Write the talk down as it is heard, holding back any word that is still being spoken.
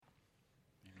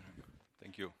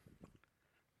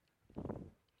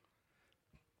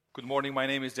Good morning. My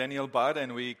name is Daniel Budd,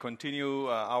 and we continue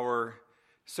our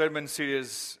sermon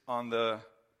series on the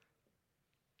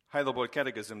Heidelberg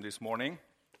Catechism this morning.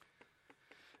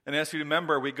 And as you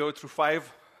remember, we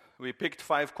picked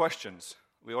five questions.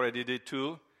 We already did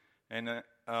two, and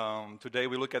today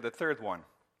we look at the third one.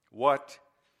 What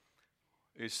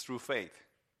is true faith?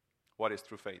 What is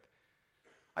true faith?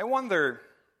 I wonder,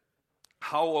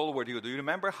 how old were you? Do you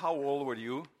remember how old were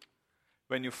you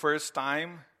when you first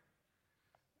time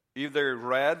either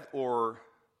read or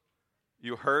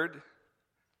you heard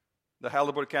the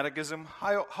Heidelberg Catechism?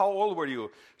 How old were you?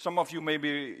 Some of you,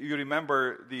 maybe you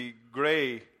remember the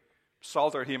gray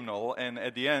Psalter hymnal, and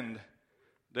at the end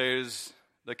there's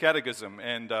the Catechism.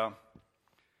 And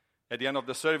at the end of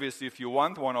the service, if you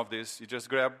want one of these, you just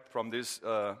grab from these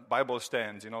Bible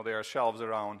stands. There are shelves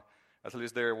around. At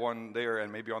least there one there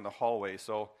and maybe on the hallway.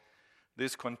 So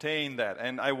this contain that.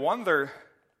 And I wonder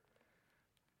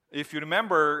if you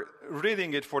remember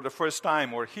reading it for the first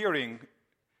time or hearing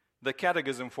the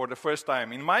Catechism for the first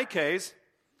time. In my case,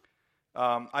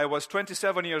 I was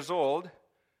 27 years old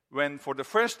when for the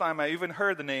first time I even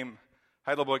heard the name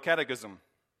Heidelberg Catechism.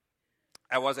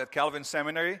 I was at Calvin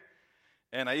Seminary,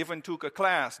 and I even took a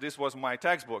class. This was my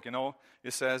textbook,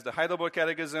 It says the Heidelberg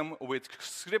Catechism with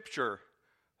scripture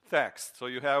text. So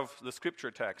you have the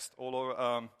scripture text. All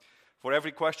over, for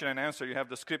every question and answer, you have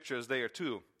the scriptures there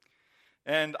too.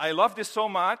 And I loved this so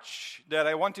much that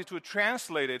I wanted to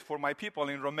translate it for my people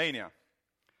in Romania.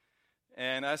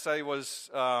 And as I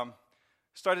was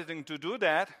starting to do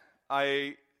that,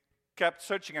 I kept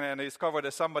searching and I discovered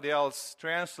that somebody else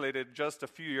translated just a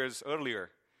few years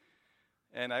earlier.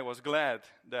 And I was glad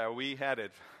that we had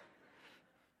it.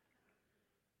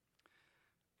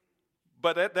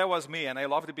 But that was me, and I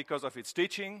loved it because of its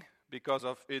teaching, because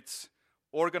of its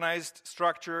organized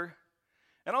structure,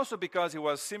 and also because it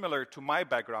was similar to my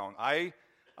background. I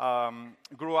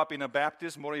grew up in a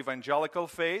Baptist, more evangelical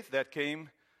faith that came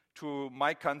to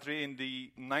my country in the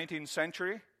 19th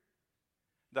century.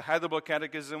 The Heidelberg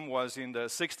Catechism was in the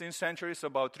 16th century, so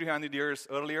about 300 years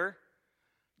earlier.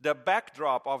 The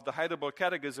backdrop of the Heidelberg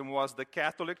Catechism was the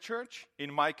Catholic Church.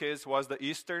 In my case, was the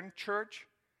Eastern Church.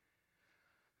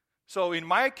 So in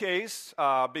my case,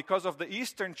 because of the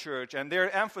Eastern Church and their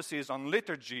emphasis on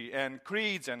liturgy and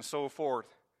creeds and so forth,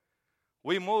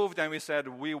 we moved and we said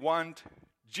we want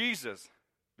Jesus,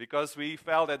 because we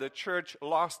felt that the church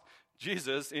lost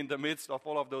Jesus in the midst of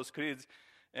all of those creeds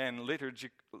and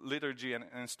liturgy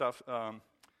and stuff.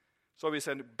 So we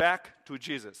said back to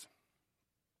Jesus.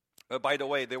 By the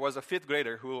way, there was a fifth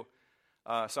grader who,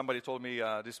 somebody told me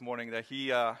this morning that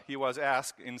he was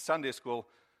asked in Sunday school,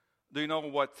 do you know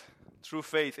what true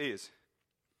faith is?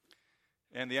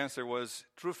 And the answer was,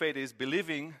 true faith is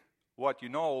believing what you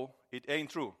know it ain't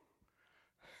true.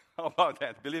 How about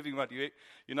that? Believing what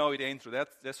you know it ain't true.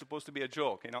 That's supposed to be a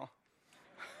joke,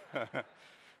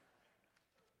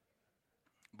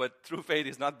 But true faith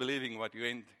is not believing what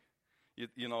you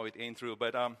know it ain't true.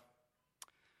 But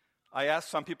I asked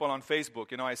some people on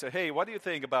Facebook, I said, hey, what do you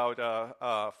think about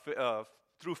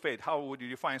true faith? How would you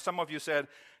define? Some of you said,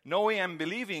 knowing and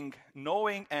believing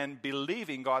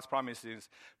God's promises,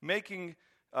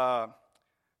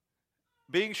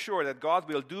 being sure that God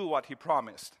will do what He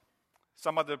promised.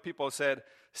 Some other people said,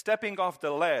 stepping off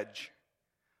the ledge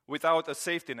without a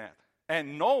safety net,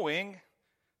 and knowing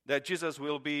that Jesus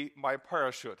will be my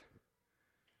parachute.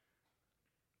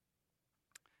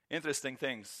 Interesting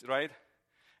things, right?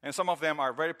 And some of them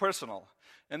are very personal.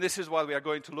 And this is what we are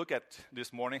going to look at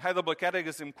this morning. Heidelberg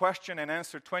Catechism question and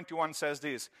answer 21 says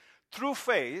this: true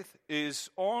faith is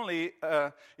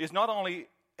not only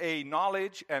a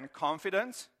knowledge and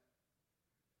confidence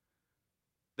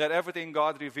that everything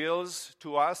God reveals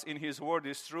to us in His Word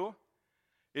is true.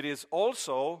 It is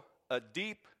also a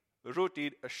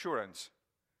deep-rooted assurance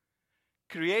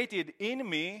created in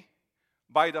me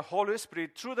by the Holy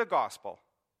Spirit through the gospel,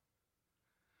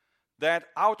 that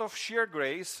out of sheer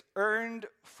grace earned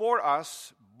for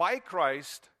us by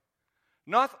Christ,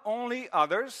 not only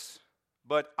others,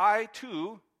 but I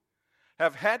too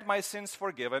have had my sins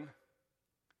forgiven,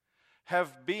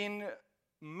 have been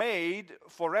made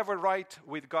forever right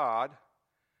with God,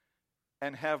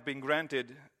 and have been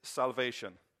granted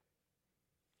salvation.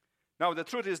 Now, the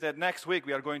truth is that next week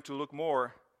we are going to look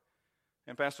more,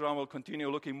 and Pastor Ron will continue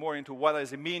looking more into what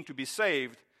does it mean to be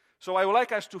saved. So I would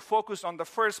like us to focus on the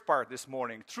first part this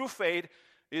morning. True faith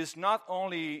is not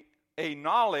only a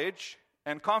knowledge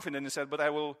and confidence, but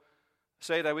I will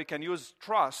say that we can use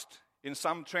trust. In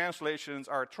some translations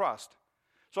are trust.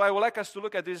 So I would like us to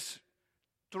look at these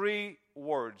three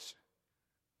words: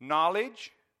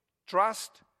 knowledge,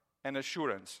 trust, and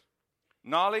assurance.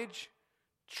 Knowledge,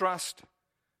 trust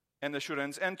and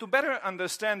assurance. And to better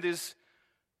understand this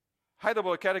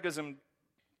Heidelberg Catechism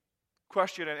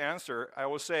question and answer, I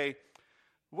will say,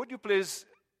 would you please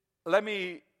let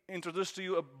me introduce to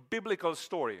you a biblical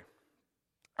story,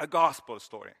 a gospel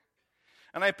story.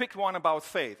 And I picked one about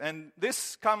faith. And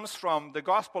this comes from the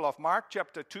Gospel of Mark,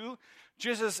 chapter 2.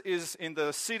 Jesus is in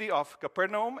the city of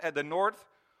Capernaum at the north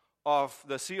of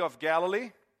the Sea of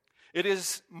Galilee. It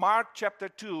is Mark chapter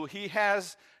 2. He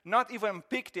has not even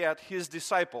picked yet his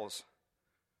disciples.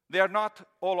 They are not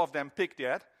all of them picked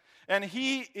yet. And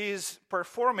he is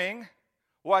performing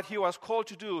what he was called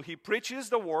to do. He preaches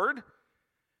the word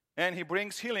and he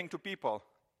brings healing to people.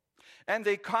 And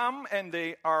they come and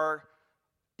they are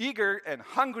eager and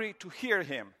hungry to hear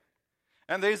him.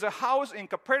 And there is a house in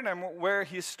Capernaum where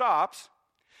he stops,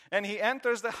 and he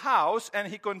enters the house and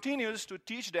he continues to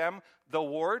teach them the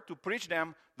word, to preach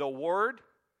them the word.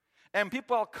 And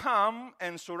people come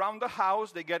and surround the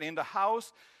house. They get in the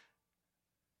house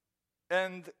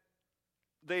and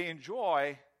they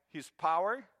enjoy his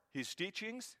power, his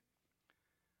teachings.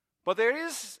 But there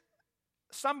is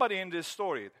somebody in this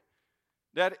story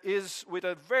that is with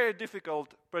a very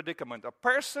difficult predicament, a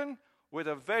person with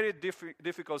a very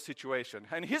difficult situation.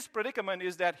 And his predicament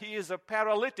is that he is a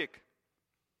paralytic.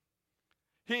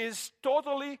 He is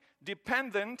totally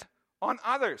dependent on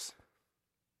others.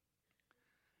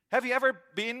 Have you ever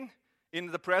been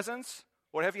in the presence,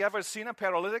 or have you ever seen a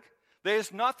paralytic? There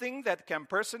is nothing that can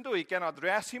person do. He cannot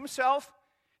dress himself.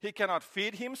 He cannot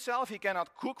feed himself. He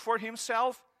cannot cook for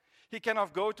himself. He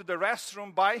cannot go to the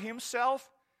restroom by himself.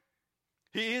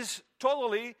 He is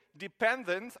totally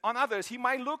dependent on others. He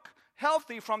might look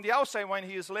healthy from the outside when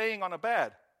he is laying on a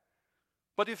bed.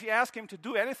 But if you ask him to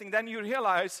do anything, then you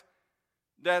realize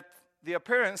that the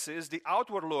appearances, the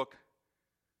outward look,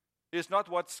 is not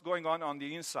what's going on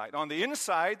the inside. On the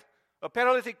inside, a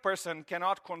paralytic person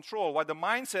cannot control. What the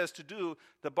mind says to do,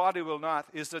 the body will not.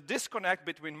 It's a disconnect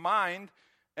between mind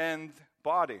and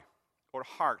body or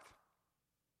heart.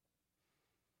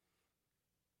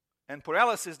 And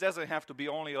paralysis doesn't have to be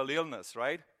only an illness,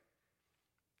 right?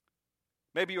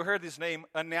 Maybe you heard this name,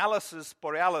 analysis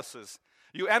paralysis.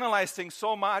 You analyze things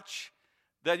so much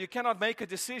that you cannot make a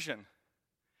decision.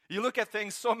 You look at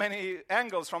things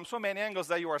from so many angles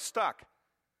that you are stuck.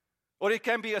 Or it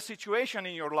can be a situation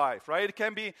in your life, right? It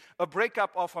can be a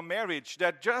breakup of a marriage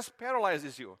that just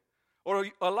paralyzes you. Or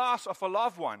a loss of a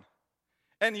loved one.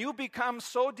 And you become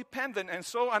so dependent and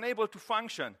so unable to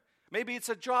function. Maybe it's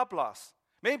a job loss.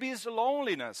 Maybe it's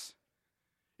loneliness.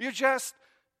 You just,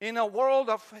 in a world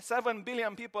of 7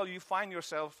 billion people, you find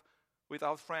yourself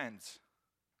without friends.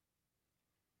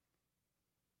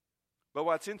 But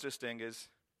what's interesting is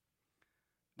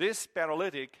this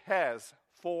paralytic has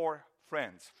 4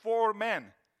 friends, 4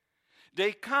 men.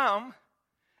 They come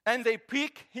and they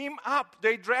pick him up.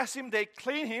 They dress him, they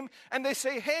clean him, and they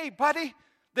say, "Hey, buddy,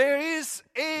 there is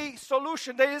a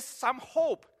solution. There is some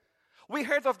hope. We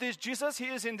heard of this Jesus. He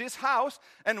is in this house,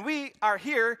 and we are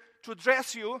here to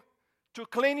dress you, to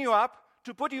clean you up,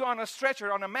 to put you on a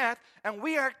stretcher, on a mat, and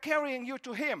we are carrying you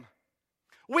to him.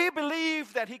 We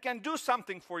believe that he can do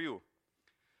something for you."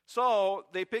 So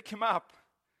they pick him up,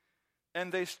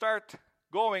 and they start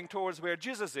going towards where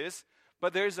Jesus is,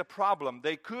 but there is a problem.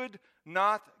 They could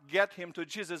not get him to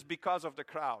Jesus because of the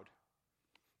crowd.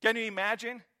 Can you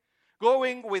imagine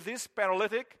going with this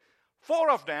paralytic, 4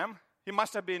 of them? He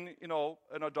must have been,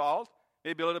 an adult,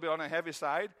 maybe a little bit on the heavy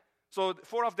side. So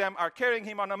 4 of them are carrying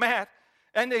him on a mat,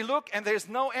 and they look, and there's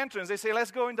no entrance. They say,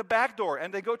 "Let's go in the back door."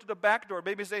 And they go to the back door.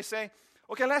 Maybe they say,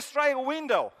 "Okay, let's try a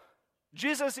window."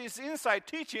 Jesus is inside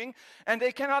teaching, and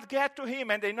they cannot get to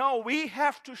him. And they know we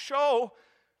have to show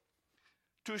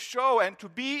and to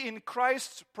be in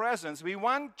Christ's presence. We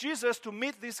want Jesus to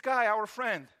meet this guy, our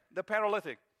friend, the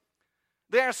paralytic.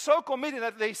 They are so committed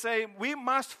that they say, we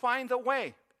must find a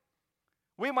way.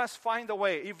 We must find a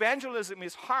way. Evangelism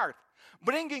is hard.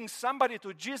 Bringing somebody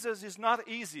to Jesus is not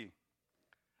easy.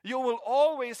 You will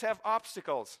always have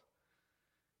obstacles.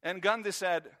 And Gandhi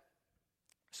said,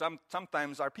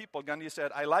 sometimes our people, Gandhi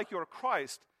said, "I like your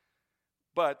Christ,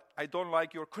 but I don't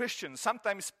like your Christians."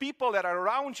 Sometimes people that are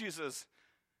around Jesus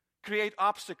create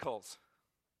obstacles.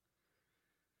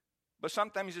 But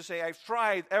sometimes you say, "I've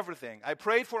tried everything. I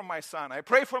prayed for my son. I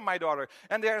prayed for my daughter,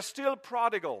 and they are still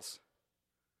prodigals.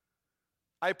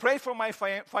 I pray for my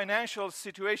financial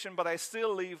situation, but I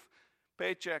still live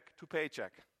paycheck to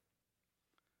paycheck."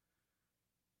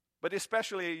 But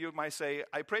especially you might say,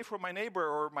 "I pray for my neighbor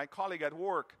or my colleague at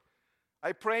work.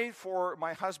 I pray for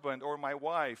my husband or my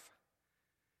wife,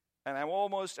 and I'm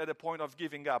almost at the point of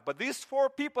giving up." But these 4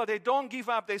 people, they don't give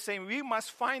up. They say, "We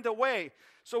must find a way."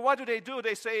 So what do?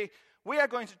 They say, we are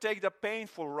going to take the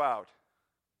painful route.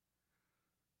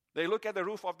 They look at the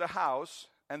roof of the house,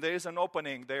 and there is an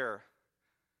opening there.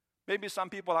 Maybe some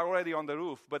people are already on the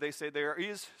roof, but they say there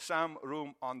is some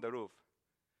room on the roof.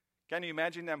 Can you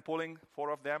imagine them pulling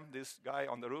 4 of them, this guy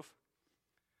on the roof?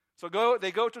 So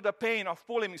they go to the pain of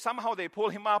pulling him. Somehow they pull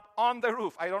him up on the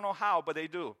roof. I don't know how, but they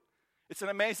do. It's an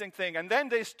amazing thing. And then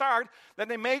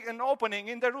they make an opening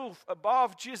in the roof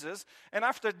above Jesus. And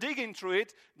after digging through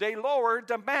it, they lower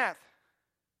the mat.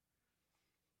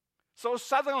 So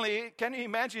suddenly, can you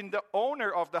imagine the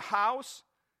owner of the house,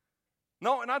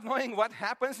 not knowing what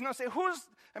happens, say,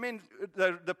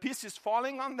 the piece is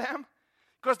falling on them?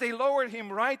 Because they lowered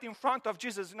him right in front of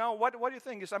Jesus. What do you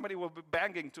think? If somebody will be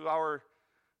banging to our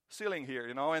ceiling here,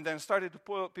 and then started to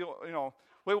pull,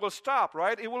 we will stop,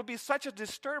 right? It will be such a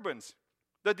disturbance.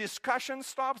 The discussion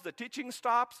stops, the teaching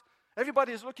stops.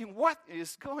 Everybody is looking, what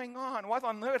is going on? What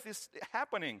on earth is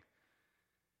happening?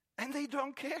 And they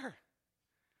don't care.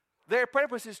 Their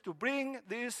purpose is to bring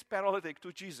this paralytic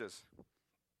to Jesus.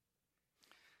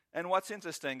 And what's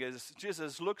interesting is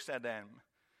Jesus looks at them,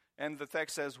 and the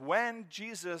text says, when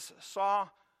Jesus saw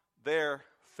their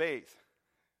faith.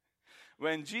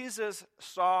 When Jesus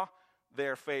saw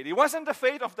their faith. It wasn't the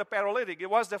faith of the paralytic. It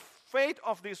was the faith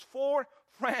of these 4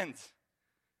 friends.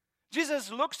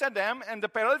 Jesus looks at them, and the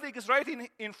paralytic is right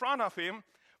in front of him.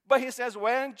 But he says,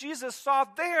 when Jesus saw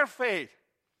their faith.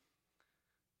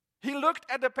 He looked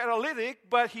at the paralytic,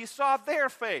 but he saw their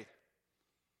faith.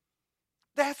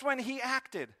 That's when he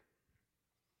acted.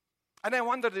 And I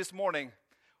wonder this morning,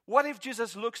 what if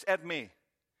Jesus looks at me?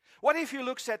 What if he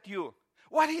looks at you?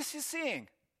 What is he seeing?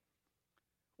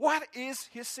 What is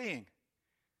he seeing?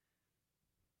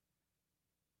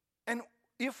 And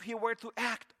if he were to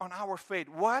act on our faith,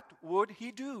 what would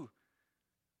he do?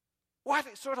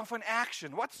 What sort of an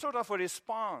action, what sort of a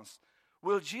response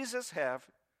will Jesus have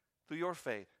to your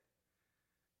faith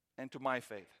and to my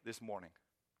faith this morning?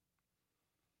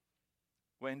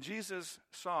 When Jesus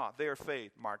saw their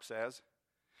faith, Mark says,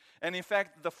 and in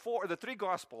fact, the 3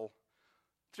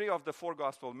 of the 4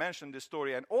 Gospels mention this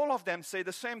story, and all of them say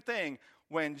the same thing.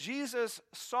 When Jesus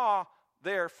saw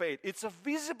their faith, it's a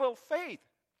visible faith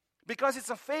because it's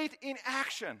a faith in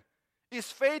action.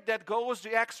 It's faith that goes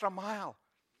the extra mile.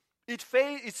 It's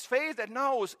faith that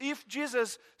knows if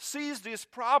Jesus sees this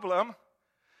problem,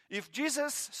 if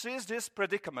Jesus sees this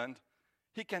predicament,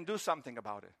 he can do something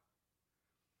about it.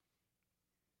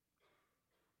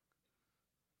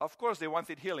 Of course, they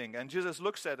wanted healing, and Jesus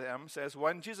looks at them, says,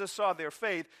 when Jesus saw their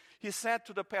faith, he said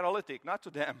to the paralytic, not to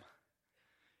them,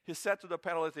 he said to the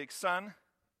paralytic, son,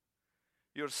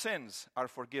 your sins are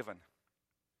forgiven.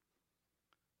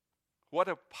 What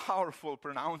a powerful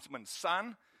pronouncement.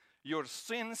 Son, your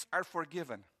sins are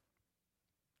forgiven.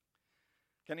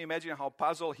 Can you imagine how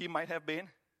puzzled he might have been?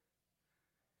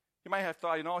 He might have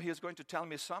thought, he's going to tell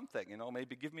me something,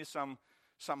 maybe give me some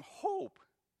hope.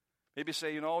 Maybe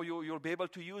say, you'll be able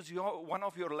to use one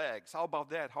of your legs. How about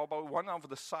that? How about one of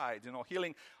the sides?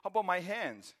 Healing. How about my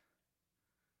hands?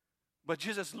 But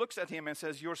Jesus looks at him and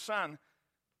says, your son,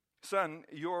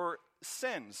 your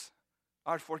sins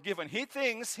are forgiven. He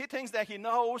thinks that he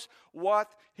knows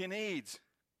what he needs.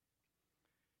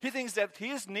 He thinks that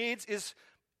his needs is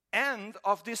end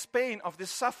of this pain, of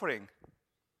this suffering.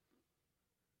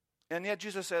 And yet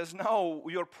Jesus says, no,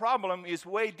 your problem is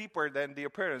way deeper than the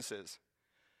appearances.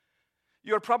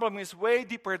 Your problem is way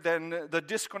deeper than the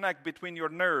disconnect between your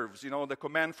nerves, the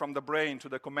command from the brain to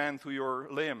the command to your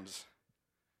limbs.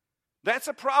 That's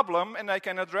a problem, and I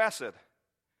can address it.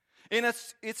 And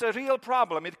it's a real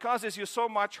problem. It causes you so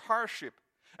much hardship.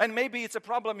 And maybe it's a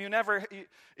problem you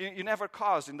never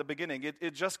caused in the beginning.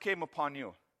 It just came upon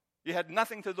you. You had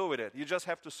nothing to do with it. You just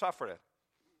have to suffer it.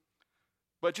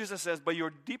 But Jesus says, but your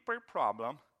deeper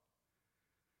problem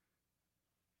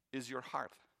is your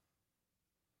heart.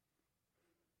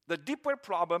 The deeper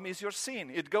problem is your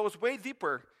sin. It goes way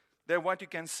deeper than what you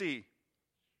can see.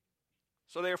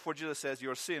 So therefore, Jesus says,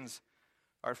 your sins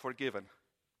are forgiven.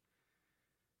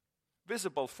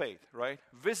 Visible faith, right?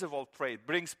 Visible faith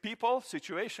brings people,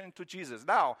 situation to Jesus.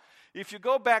 Now, if you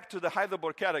go back to the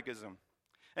Heidelberg Catechism,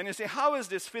 and you say, how is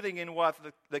this fitting in what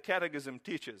the Catechism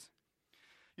teaches?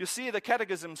 You see, the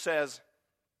Catechism says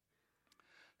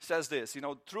this,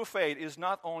 true faith is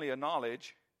not only a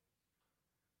knowledge,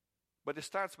 but it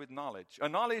starts with knowledge. A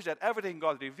knowledge that everything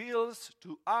God reveals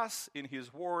to us in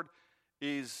His Word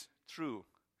is true.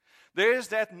 There is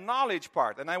that knowledge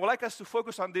part, and I would like us to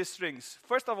focus on these things.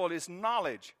 First of all is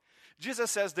knowledge.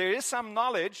 Jesus says there is some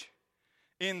knowledge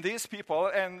in these people,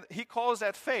 and He calls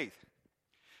that faith.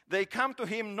 They come to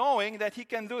Him knowing that He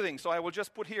can do things. So I will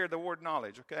just put here the word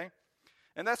knowledge, okay?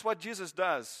 And that's what Jesus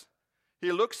does.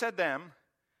 He looks at them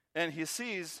and he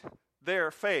sees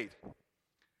their faith.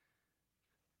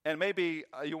 And maybe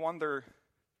you wonder,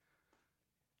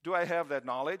 do I have that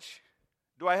knowledge?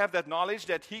 Do I have that knowledge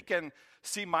that he can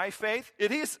see my faith?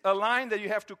 It is a line that you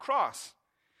have to cross.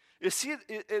 It's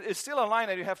still a line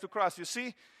that you have to cross. You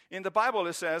see, in the Bible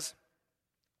it says,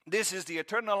 this is the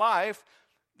eternal life,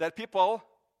 that people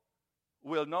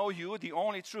will know you, the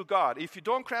only true God. If you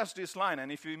don't cross this line,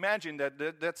 and if you imagine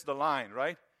that that's the line,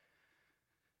 right?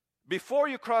 Before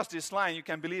you cross this line, you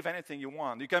can believe anything you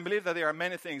want. You can believe that there are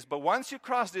many things. But once you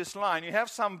cross this line, you have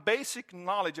some basic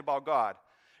knowledge about God.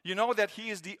 You know that He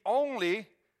is the only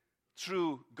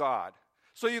true God.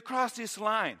 So you cross this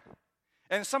line.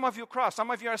 And some of you cross.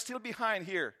 Some of you are still behind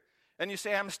here. And you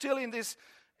say, I'm still in this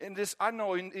I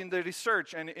know, in the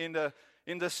research and in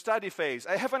the study phase.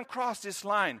 I haven't crossed this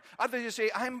line. Others you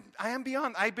say, I am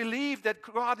beyond. I believe that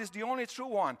God is the only true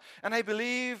one. And I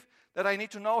believe that I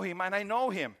need to know Him. And I know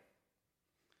Him.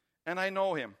 And I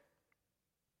know Him.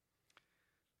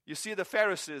 You see, the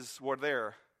Pharisees were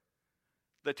there.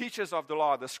 The teachers of the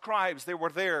law, the scribes, they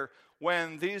were there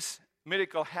when this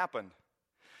miracle happened.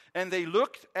 And they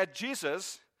looked at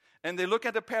Jesus, and they looked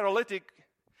at the paralytic,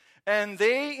 and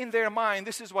they, in their mind,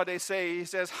 this is what they say. He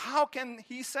says, how can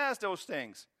he says those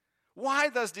things? Why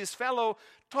does this fellow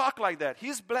talk like that?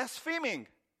 He's blaspheming.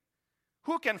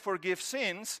 Who can forgive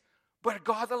sins but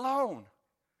God alone?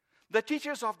 The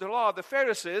teachers of the law, the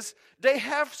Pharisees, they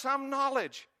have some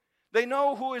knowledge. They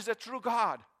know who is the true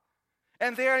God.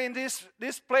 And they are in this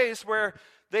place where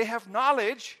they have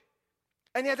knowledge,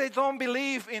 and yet they don't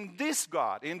believe in this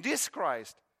God, in this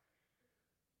Christ.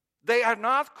 They are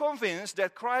not convinced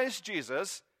that Christ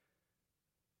Jesus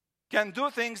can do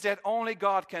things that only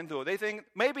God can do. They think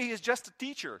maybe He's just a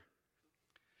teacher.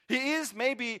 He is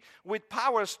maybe with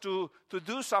powers to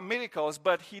do some miracles,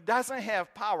 but He doesn't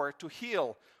have power to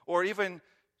heal or even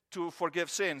to forgive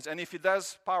sins. And if He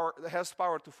has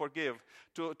power to forgive,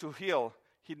 to heal,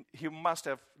 He must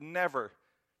have never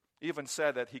even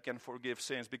said that He can forgive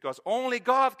sins, because only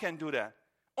God can do that.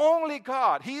 Only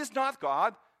God. He is not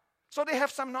God. So they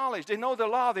have some knowledge. They know the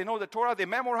law. They know the Torah. They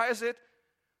memorize it.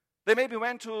 They maybe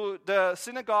went to the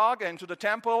synagogue and to the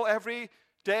temple every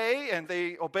day, and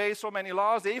they obey so many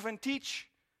laws. They even teach.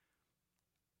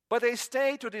 But they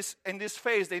stay in this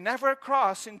phase. They never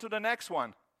cross into the next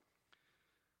one.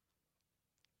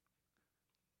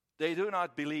 They do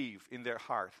not believe in their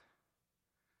heart.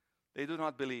 They do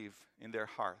not believe in their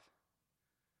heart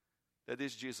that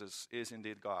this Jesus is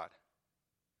indeed God.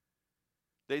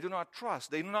 They do not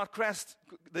trust. They do not cross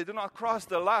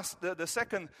the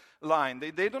second line.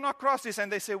 They do not cross this,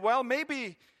 and they say, well,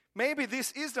 maybe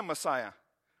this is the Messiah.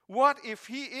 What if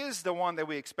He is the one that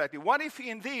we expected? What if He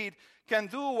indeed can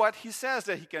do what He says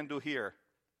that He can do here?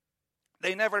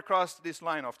 They never cross this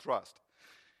line of trust.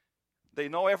 They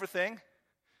know everything,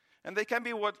 and they can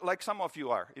be like some of you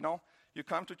are. You know, you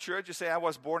come to church, you say, I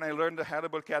was born, I learned the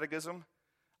Heidelberg Catechism.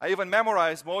 I even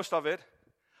memorized most of it.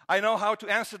 I know how to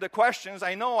answer the questions.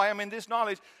 I know I am in this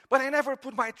knowledge. But I never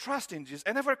put my trust in Jesus.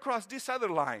 I never crossed this other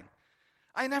line.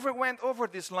 I never went over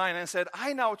this line and said,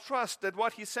 I now trust that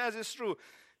what He says is true.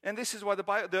 And this is what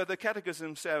the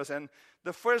Catechism says. And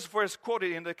the first verse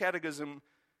quoted in the Catechism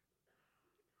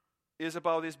is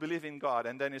about this belief in God.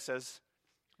 And then it says,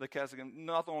 the Catechism,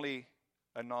 not only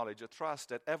a knowledge, a trust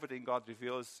that everything God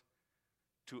reveals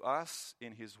to us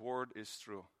in His Word is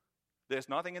true. There's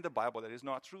nothing in the Bible that is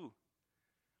not true.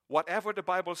 Whatever the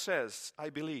Bible says, I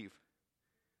believe.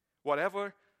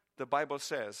 Whatever the Bible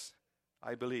says,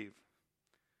 I believe.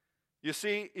 You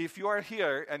see, if you are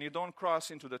here and you don't cross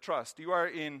into the trust, you are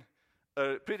in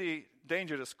a pretty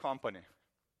dangerous company.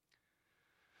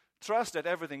 Trust that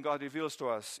everything God reveals to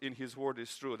us in His Word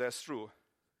is true. That's true.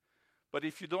 But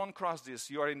if you don't cross this,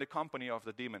 you are in the company of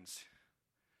the demons.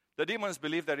 The demons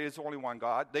believe there is only one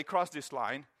God. They cross this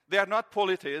line. They are not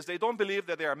polytheists. They don't believe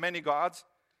that there are many gods.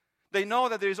 They know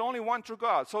that there is only one true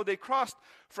God. So they crossed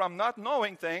from not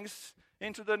knowing things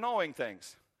into the knowing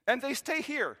things. And they stay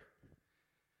here.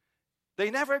 They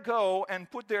never go and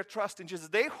put their trust in Jesus.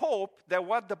 They hope that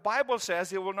what the Bible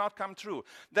says, it will not come true.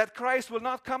 That Christ will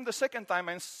not come the second time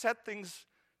and set things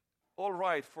all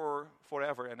right for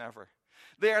forever and ever.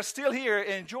 They are still here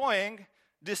enjoying,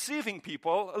 deceiving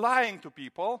people, lying to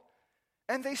people,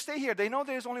 and they stay here. They know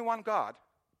there is only one God,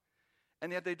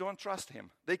 and yet they don't trust Him.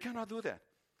 They cannot do that.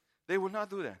 They will not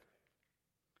do that.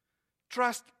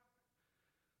 Trust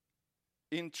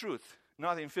in truth,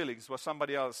 not in feelings, was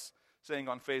somebody else saying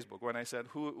on Facebook when I said,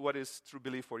 what is true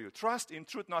belief for you? Trust in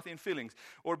truth, not in feelings.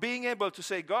 Or being able to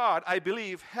say, God, I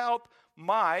believe, help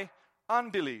my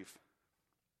unbelief.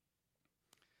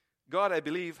 God, I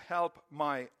believe, help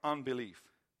my unbelief.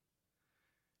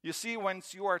 You see, when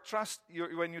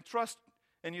you trust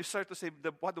and you start to say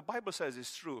what the Bible says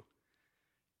is true,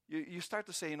 you start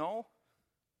to say, no.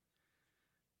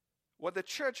 What the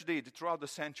church did throughout the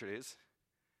centuries,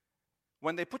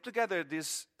 when they put together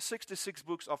these 66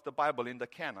 books of the Bible in the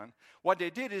canon, what they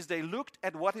did is they looked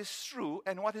at what is true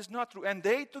and what is not true. And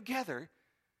they together,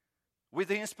 with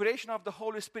the inspiration of the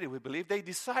Holy Spirit, we believe, they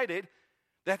decided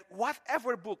that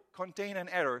whatever book contained an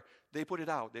error, they put it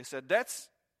out. They said, that's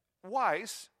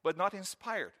wise, but not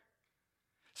inspired.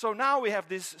 So now we have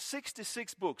these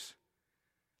 66 books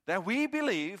that we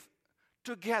believe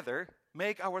together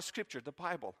make our scripture, the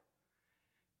Bible.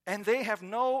 And they have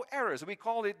no errors. We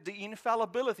call it the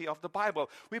infallibility of the Bible.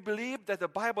 We believe that the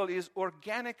Bible is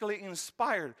organically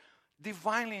inspired,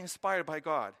 divinely inspired by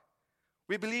God.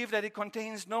 We believe that it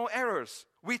contains no errors.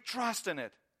 We trust in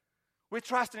it. We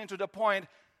trust in it to the point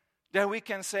that we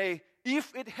can say,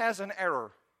 if it has an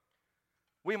error,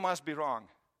 we must be wrong.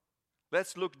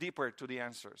 Let's look deeper to the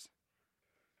answers.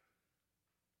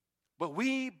 But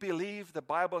we believe the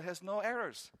Bible has no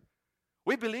errors.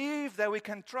 We believe that we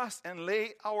can trust and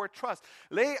lay our trust,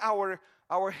 lay our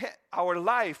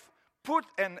life, put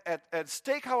and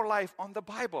stake our life on the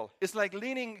Bible. It's like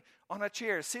leaning on a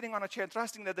chair, sitting on a chair,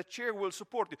 trusting that the chair will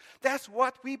support you. That's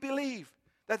what we believe,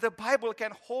 that the Bible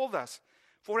can hold us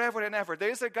forever and ever.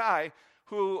 There is a guy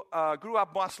who grew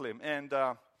up Muslim, and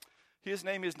his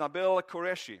name is Nabil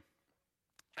Qureshi.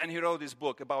 And he wrote this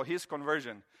book about his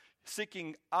conversion,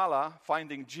 Seeking Allah,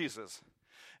 Finding Jesus.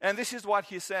 And this is what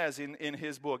he says in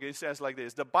his book. He says like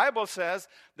this: the Bible says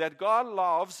that God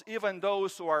loves even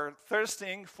those who are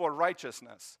thirsting for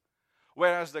righteousness,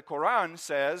 whereas the Quran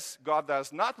says God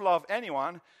does not love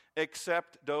anyone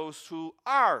except those who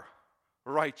are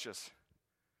righteous.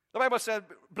 The Bible says,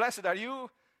 blessed are you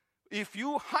if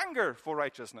you hunger for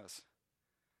righteousness.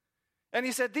 And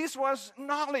he said, this was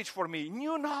knowledge for me,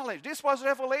 new knowledge. This was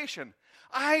revelation.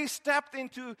 I stepped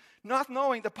into not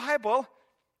knowing the Bible,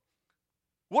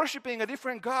 worshiping a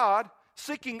different God,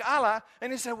 seeking Allah.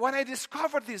 And he said, when I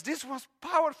discovered this was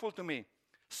powerful to me.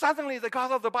 Suddenly the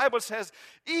God of the Bible says,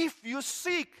 if you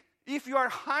seek, if you are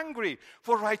hungry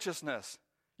for righteousness,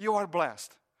 you are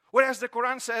blessed. Whereas the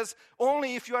Quran says,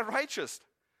 only if you are righteous,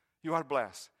 you are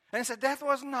blessed. And he said, that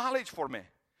was knowledge for me.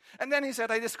 And then he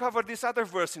said, I discovered this other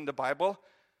verse in the Bible.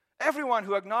 Everyone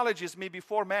who acknowledges me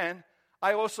before man,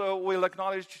 I also will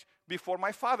acknowledge before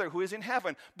my Father who is in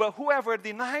heaven. But whoever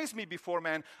denies me before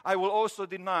man, I will also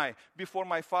deny before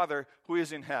my Father who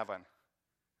is in heaven.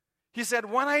 He said,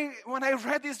 when I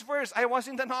read this verse, I was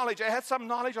in the knowledge. I had some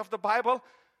knowledge of the Bible,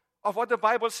 of what the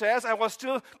Bible says. I was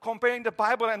still comparing the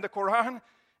Bible and the Quran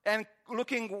and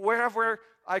looking wherever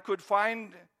I could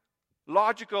find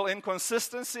logical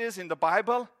inconsistencies in the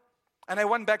Bible. And I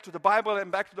went back to the Bible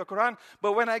and back to the Quran.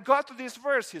 But when I got to this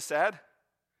verse, he said,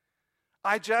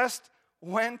 I just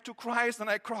went to Christ and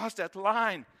I crossed that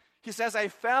line. He says, I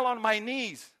fell on my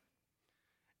knees.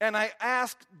 And I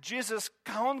asked Jesus,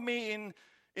 count me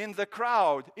in the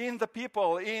crowd, in the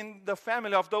people, in the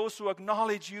family of those who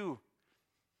acknowledge you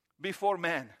before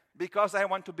men. Because I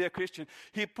want to be a Christian.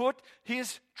 He put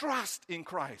his trust in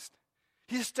Christ.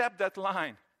 He stepped that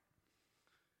line.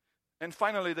 And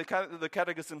finally, the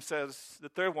Catechism says, the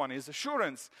third one is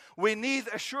assurance. We need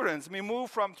assurance. We move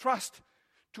from trust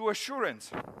to assurance.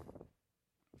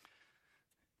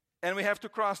 And we have to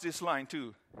cross this line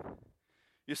too.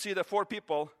 You see, the four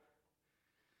people,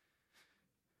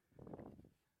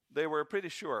 they were pretty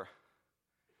sure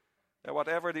that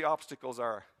whatever the obstacles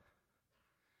are,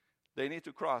 they need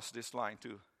to cross this line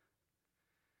too.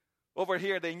 Over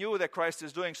here, they knew that Christ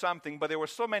is doing something, but there were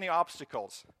so many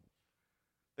obstacles.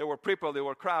 There were people, there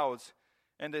were crowds,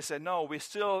 and they said, no, we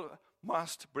still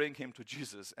must bring him to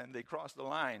Jesus. And they cross the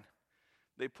line.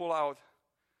 They pull out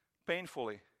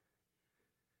painfully,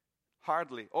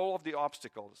 hardly, all of the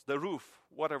obstacles, the roof,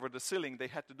 whatever, the ceiling they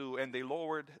had to do, and they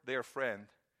lowered their friend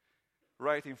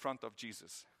right in front of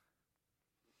Jesus.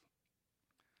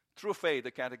 True faith,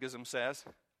 the Catechism says,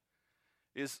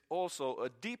 is also a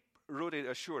deep-rooted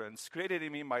assurance created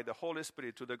in me by the Holy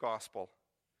Spirit to the gospel.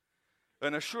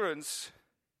 An assurance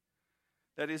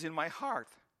that is in my heart.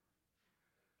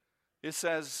 It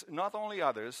says, not only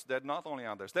others.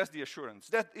 That's the assurance.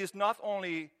 That is not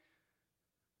only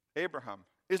Abraham.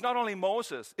 It's not only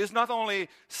Moses. It's not only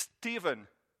Stephen.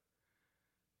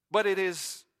 But it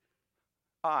is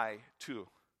I too.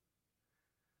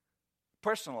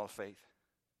 Personal faith.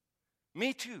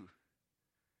 Me too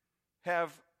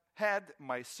have had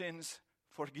my sins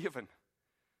forgiven.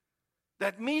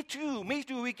 That me too,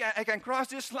 I can cross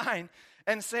this line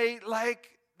and say, like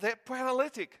the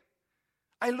paralytic,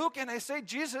 I look and I say,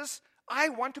 Jesus, I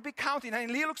want to be counted. And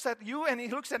he looks at you and he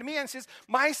looks at me and says,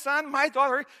 my son, my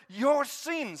daughter, your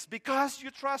sins, because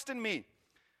you trust in me,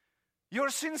 your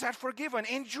sins are forgiven.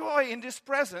 Enjoy in this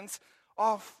presence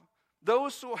of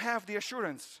those who have the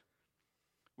assurance.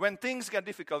 When things get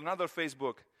difficult, another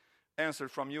Facebook answer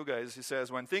from you guys, he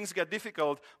says, when things get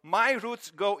difficult, my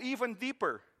roots go even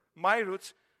deeper. My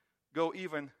roots go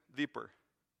even deeper.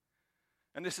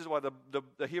 And this is what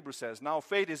the Hebrew says. Now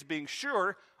faith is being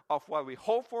sure of what we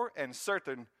hope for and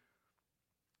certain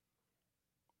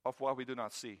of what we do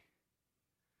not see.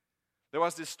 There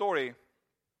was this story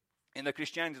in the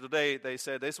Christianity Today. They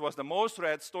said this was the most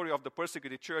read story of the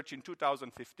persecuted church in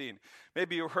 2015.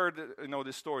 Maybe you heard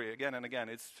this story again and again.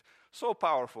 It's so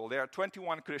powerful. There are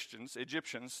 21 Christians,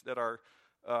 Egyptians, that are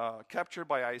captured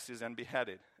by ISIS and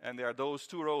beheaded. And there are those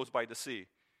 2 rows by the sea.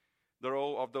 The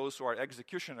row of those who are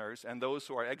executioners and those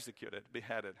who are executed,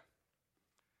 beheaded.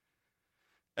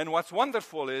 And what's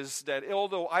wonderful is that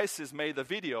although ISIS made the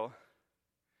video,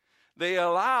 they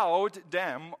allowed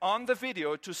them on the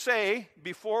video to say,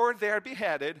 before they're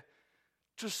beheaded,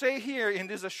 to say here in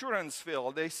this assurance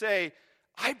field, they say,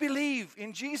 I believe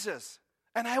in Jesus,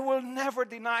 and I will never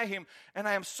deny him, and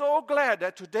I am so glad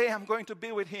that today I'm going to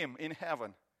be with him in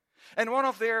heaven. And one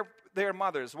of their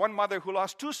mothers, one mother who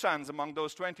lost 2 sons among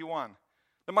those 21,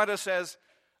 the mother says,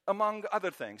 among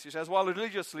other things, she says, well,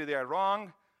 religiously they are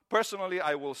wrong. Personally,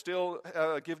 I will still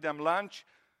give them lunch.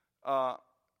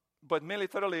 But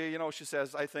militarily, she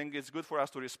says, I think it's good for us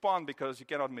to respond because you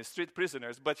cannot mistreat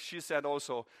prisoners. But she said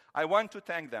also, I want to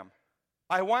thank them.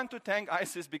 I want to thank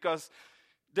ISIS because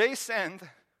they sent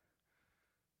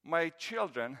my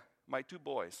children, my 2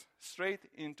 boys, straight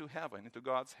into heaven, into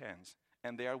God's hands.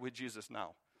 And they are with Jesus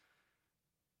now.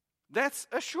 That's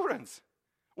assurance.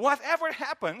 Whatever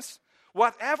happens,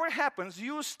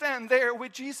 you stand there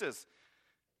with Jesus.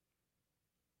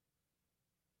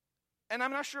 And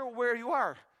I'm not sure where you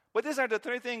are, but these are the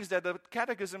 3 things that the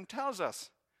Catechism tells us.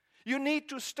 You need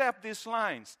to step these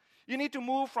lines. You need to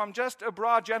move from just a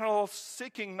broad, general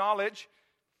seeking knowledge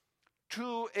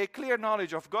to a clear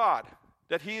knowledge of God,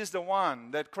 that he is the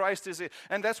one, that Christ is it.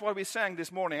 And that's what we sang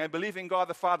this morning. I believe in God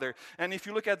the Father. And if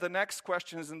you look at the next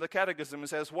questions in the Catechism, it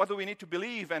says, what do we need to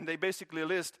believe? And they basically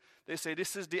list, they say,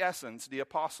 this is the essence, the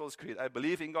Apostles' Creed. I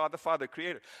believe in God the Father,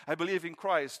 Creator. I believe in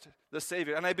Christ, the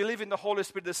Savior. And I believe in the Holy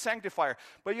Spirit, the Sanctifier.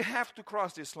 But you have to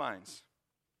cross these lines.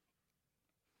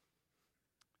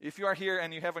 If you are here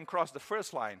and you haven't crossed the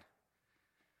first line,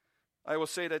 I will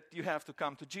say that you have to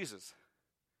come to Jesus.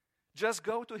 Just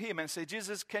go to him and say,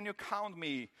 Jesus, can you count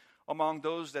me among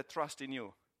those that trust in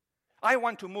you? I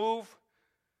want to move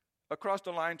across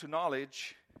the line to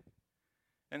knowledge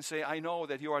and say, I know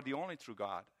that you are the only true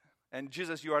God. And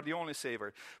Jesus, you are the only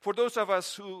Savior. For those of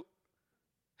us who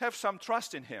have some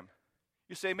trust in him,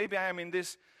 you say, maybe I am in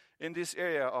this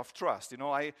area of trust.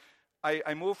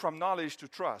 I move from knowledge to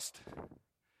trust.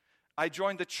 I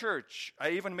joined the church.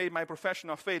 I even made my profession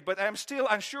of faith. But I'm still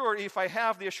unsure if I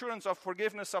have the assurance of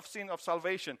forgiveness of sin, of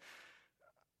salvation.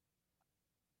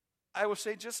 I will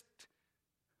say just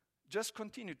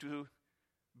continue to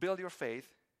build your faith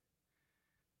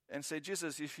and say,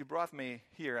 Jesus, if you brought me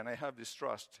here and I have this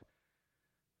trust,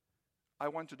 I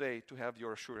want today to have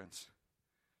your assurance.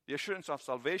 The assurance of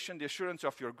salvation, the assurance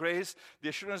of your grace, the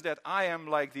assurance that I am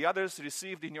like the others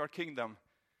received in your kingdom.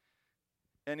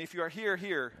 And if you are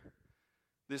here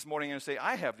this morning and say,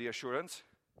 I have the assurance,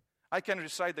 I can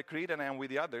recite the creed and I am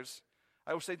with the others,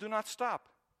 I will say, do not stop.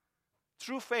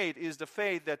 True faith is the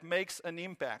faith that makes an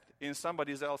impact in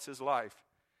somebody else's life.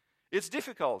 It's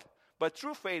difficult, but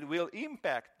true faith will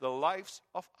impact the lives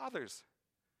of others.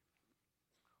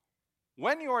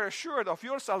 When you are assured of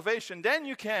your salvation, then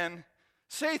you can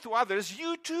say to others,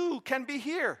 you too can be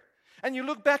here. And you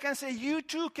look back and say, you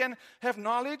too can have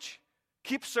knowledge,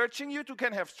 keep searching, you too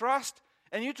can have trust,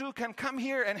 and you too can come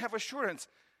here and have assurance.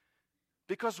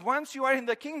 Because once you are in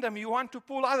the kingdom, you want to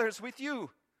pull others with you.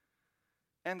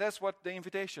 And that's what the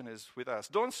invitation is with us.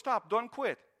 Don't stop, don't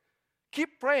quit.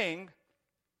 Keep praying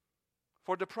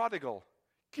for the prodigal.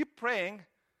 Keep praying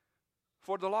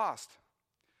for the lost.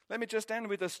 Let me just end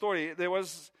with a story. There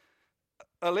was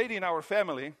a lady in our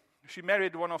family. She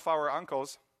married one of our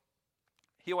uncles.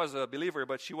 He was a believer,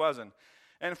 but she wasn't.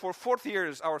 And for 40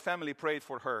 years, our family prayed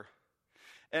for her.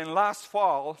 And last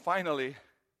fall, finally,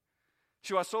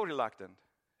 she was so reluctant.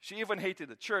 She even hated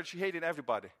the church. She hated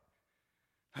everybody.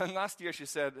 And last year she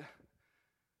said,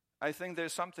 I think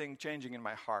there's something changing in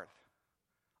my heart.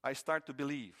 I start to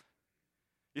believe.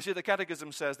 You see, the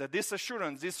Catechism says that this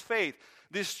assurance, this faith,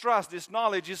 this trust, this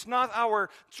knowledge is not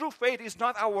true faith is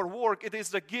not our work. It is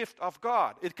the gift of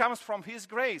God. It comes from his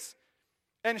grace.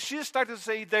 And she started to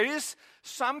say, there is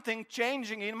something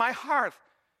changing in my heart.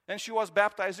 And she was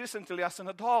baptized recently as an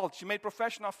adult. She made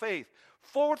profession of faith.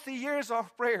 40 years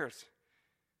of prayers.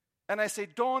 And I say,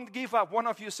 don't give up. One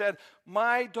of you said,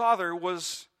 my daughter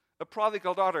was a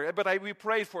prodigal daughter, but we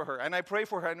prayed for her. And I prayed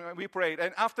for her, and we prayed.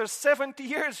 And after 70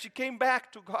 years, she came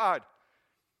back to God.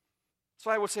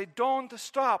 So I would say, don't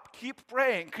stop. Keep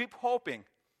praying. Keep hoping.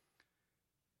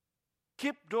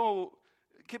 Keep do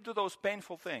those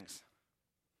painful things.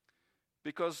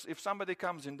 Because if somebody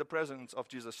comes in the presence of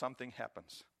Jesus, something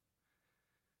happens.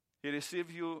 He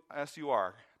receives you as you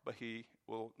are, but He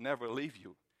will never leave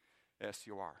you as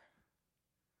you are.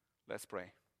 Let's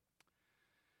pray.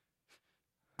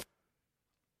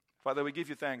 Father, we give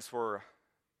you thanks for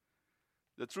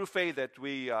the true faith that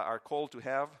we are called to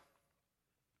have.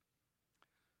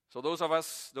 So those of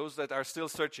us, those that are still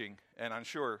searching and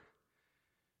unsure,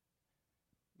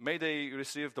 may they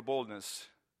receive the boldness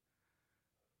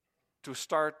to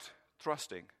start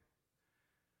trusting,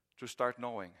 to start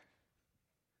knowing.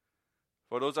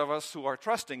 For those of us who are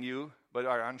trusting you but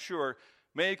are unsure,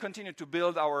 may you continue to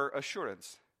build our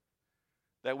assurance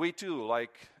that we too,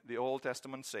 like the Old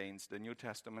Testament saints, the New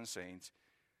Testament saints,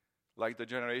 like the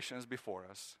generations before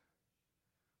us,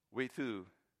 we too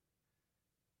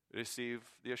receive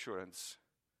the assurance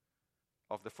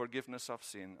of the forgiveness of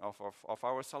sin, of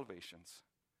our salvations.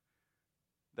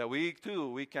 That we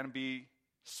too, we can be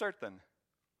certain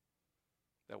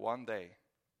that one day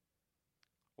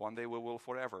we will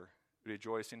forever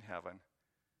rejoice in heaven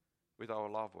with our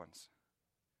loved ones.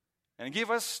 And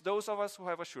give us, those of us who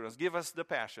have assurance, give us the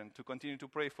passion to continue to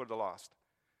pray for the lost,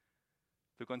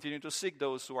 to continue to seek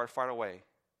those who are far away,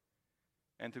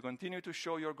 and to continue to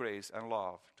show your grace and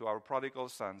love to our prodigal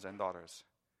sons and daughters,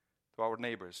 to our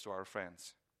neighbors, to our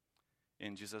friends.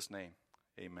 In Jesus' name,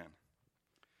 amen.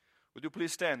 Would you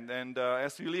please stand? And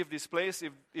as you leave this place,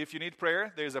 if you need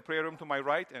prayer, there is a prayer room to my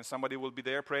right, and somebody will be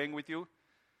there praying with you.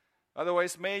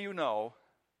 Otherwise, may you know,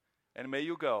 and may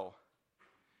you go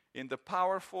in the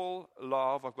powerful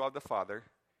love of God the Father,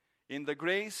 in the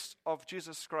grace of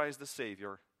Jesus Christ the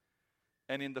Savior,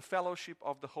 and in the fellowship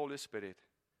of the Holy Spirit.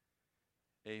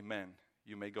 Amen.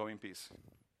 You may go in peace.